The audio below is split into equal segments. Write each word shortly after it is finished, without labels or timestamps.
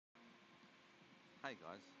Hey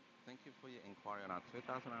guys, thank you for your inquiry on our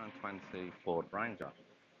 2020 Ford Ranger.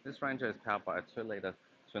 This Ranger is powered by a 2-litre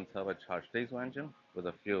twin turbocharged diesel engine with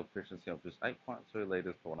a fuel efficiency of just 8.2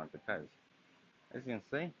 litres per 100 k's. As you can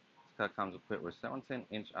see, this car comes equipped with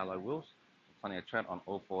 17-inch alloy wheels, with plenty of tread on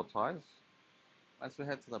all four tyres. As we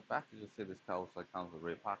head to the back, as you see, this car also comes with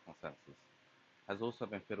rear parking sensors. Has also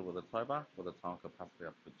been fitted with a tow bar with a towing capacity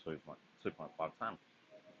up to 2.5 tonne.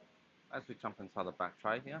 As we jump inside the back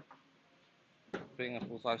tray here, being a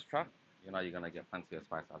full-size truck, you know you're going to get plenty of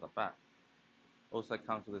space out the back. Also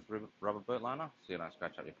comes with this rubber boot liner so you don't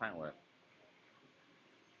scratch up your paintwork.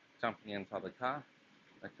 Jumping inside the car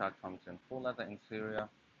comes in full leather interior,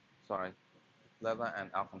 leather and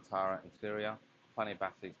Alcantara interior, plenty of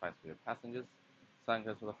backseat space for your passengers. Same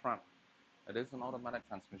goes for the front. It is an automatic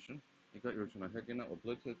transmission. You've got your original head unit with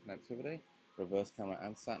Bluetooth connectivity, reverse camera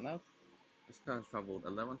and sat nav. This car has travelled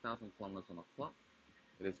 11,000 kilometers on the clock.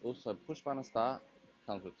 It is also push button start,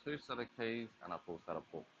 comes with 2 set of keys and a full set of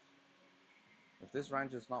ports. If this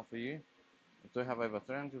range is not for you, we do have over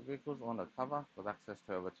 300 vehicles on the cover with access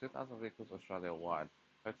to over 2,000 vehicles Australia-wide.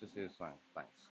 Hope to see you soon. Thanks.